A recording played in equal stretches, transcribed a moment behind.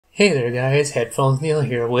Hey there guys, Headphones Neil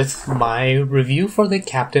here with my review for the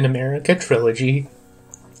Captain America trilogy.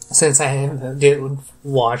 Since I did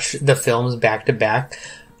watch the films back to back,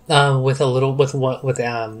 with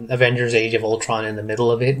Avengers Age of Ultron in the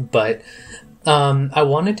middle of it, but I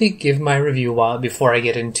wanted to give my review before I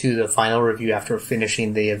get into the final review after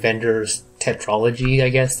finishing the Avengers tetralogy, I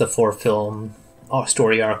guess, the 4-film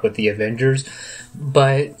story arc with the Avengers.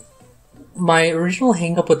 But my original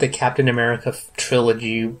hang-up with the Captain America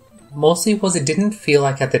trilogy mostly was it didn't feel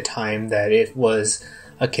like at the time that it was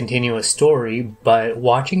a continuous story, but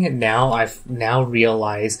watching it now, I've now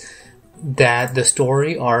realized that the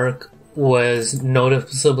story arc was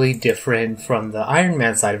noticeably different from the Iron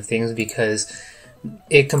Man side of things because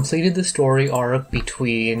it completed the story arc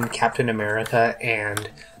between Captain America and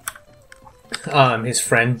his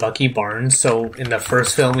friend Bucky Barnes. So in the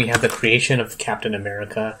first film, we had the creation of Captain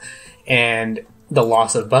America and the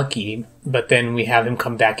loss of Bucky, but then we have him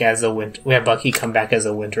come back as Bucky come back as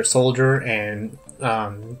a Winter Soldier, and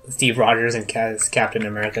Steve Rogers and Captain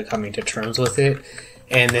America coming to terms with it,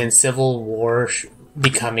 and then Civil War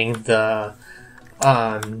becoming the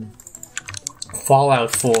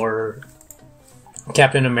fallout for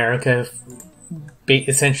Captain America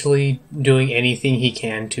essentially doing anything he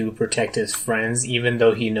can to protect his friends, even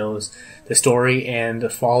though he knows the story, and the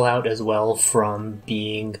fallout as well from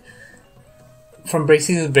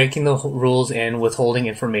basically breaking the rules and withholding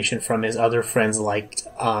information from his other friends like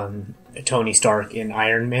Tony Stark in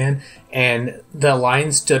Iron Man. And the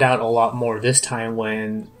line stood out a lot more this time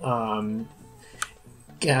when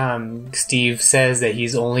Steve says that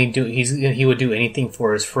he would do anything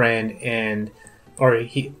for his friend,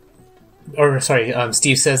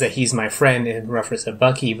 Steve says that he's my friend in reference to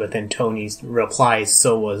Bucky, but then Tony replies,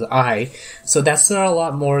 "So was I." So that's a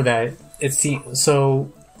lot more that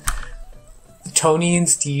so Tony and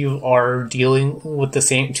Steve are dealing with the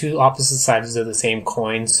same two opposite sides of the same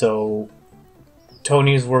coin. So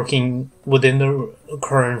Tony is working within the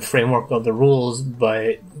current framework of the rules,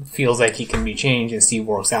 but feels like he can be changed, and Steve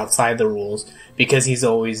works outside the rules because he's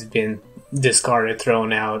always been discarded,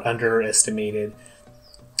 thrown out, underestimated,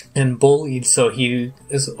 and bullied. So he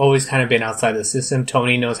has always kind of been outside the system.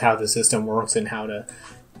 Tony knows how the system works and how to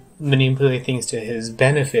manipulate things to his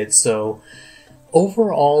benefit. So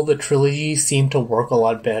overall, the trilogy seemed to work a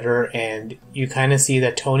lot better, and you kind of see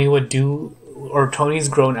that Tony's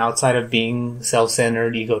grown outside of being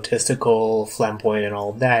self-centered, egotistical, flamboyant, and all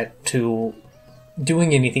of that, to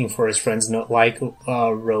doing anything for his friends, like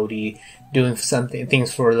Rhodey, doing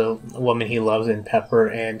things for the woman he loves in Pepper,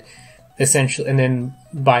 and then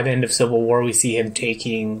by the end of Civil War, we see him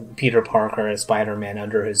taking Peter Parker as Spider-Man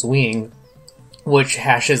under his wing, which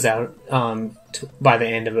hashes out by the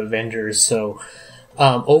end of Avengers. So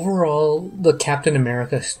overall, the Captain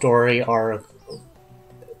America story arc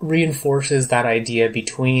reinforces that idea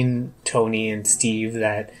between Tony and Steve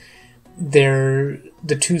that they're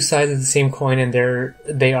the two sides of the same coin, and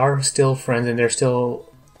they are still friends, and they're still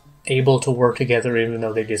able to work together even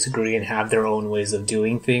though they disagree and have their own ways of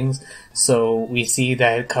doing things. So we see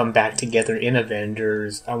that come back together in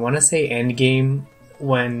Avengers. I want to say Endgame,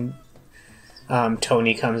 when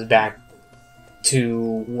Tony comes back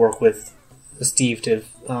to work with Steve to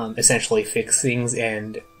essentially fix things,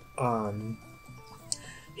 and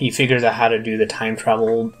he figures out how to do the time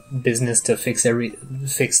travel business to fix the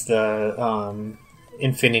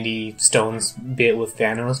Infinity Stones bit with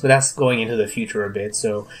Thanos, but that's going into the future a bit.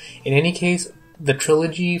 So in any case, the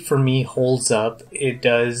trilogy for me holds up. It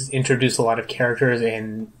does introduce a lot of characters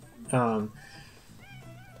and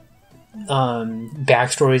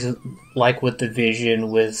backstories, like with the Vision,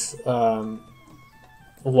 with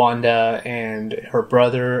Wanda and her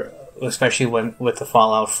brother, especially with the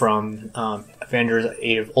fallout from Avengers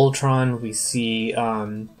Age of Ultron. We see a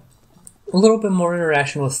little bit more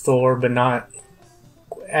interaction with Thor, but not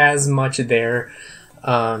as much there.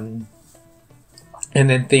 And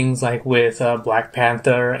then things like with Black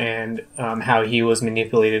Panther and how he was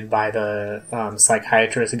manipulated by the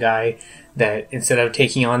psychiatrist guy, that instead of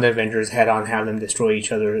taking on the Avengers head on, have them destroy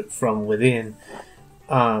each other from within.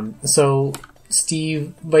 So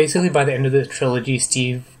Steve, basically by the end of the trilogy,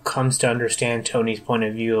 Steve comes to understand Tony's point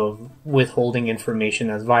of view of withholding information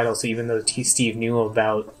as vital. So even though Steve knew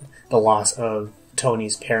about the loss of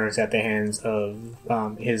Tony's parents at the hands of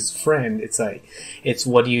his friend, it's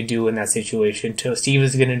what do you do in that situation? Steve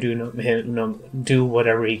is going to do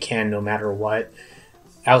whatever he can, no matter what,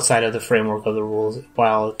 outside of the framework of the rules,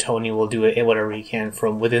 while Tony will do whatever he can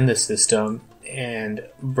from within the system and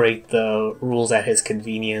break the rules at his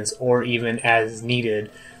convenience, or even as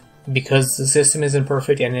needed, because the system isn't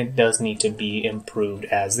perfect and it does need to be improved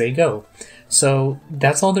as they go. So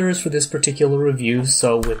that's all there is for this particular review.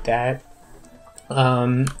 So with that,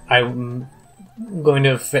 I'm going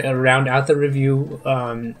to round out the review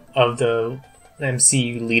of the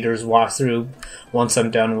MCU leaders walkthrough once I'm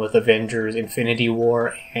done with Avengers, Infinity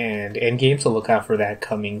War, and Endgame, so look out for that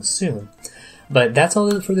coming soon. But that's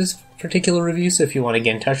all for this particular review, so if you want to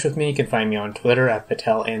get in touch with me, you can find me on Twitter at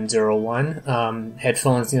PatelN01.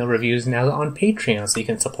 Headphones Reviews now on Patreon, so you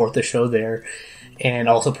can support the show there, and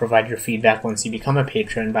also provide your feedback once you become a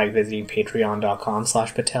patron by visiting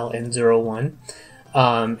patreon.com/PatelN01.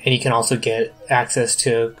 And you can also get access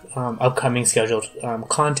to upcoming scheduled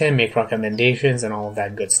content, make recommendations, and all of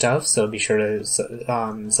that good stuff. So be sure to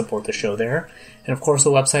support the show there. And of course, the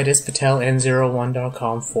website is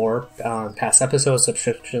pateln01.com for past episodes,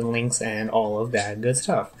 subscription links, and all of that good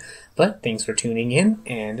stuff. But thanks for tuning in,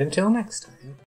 and until next time.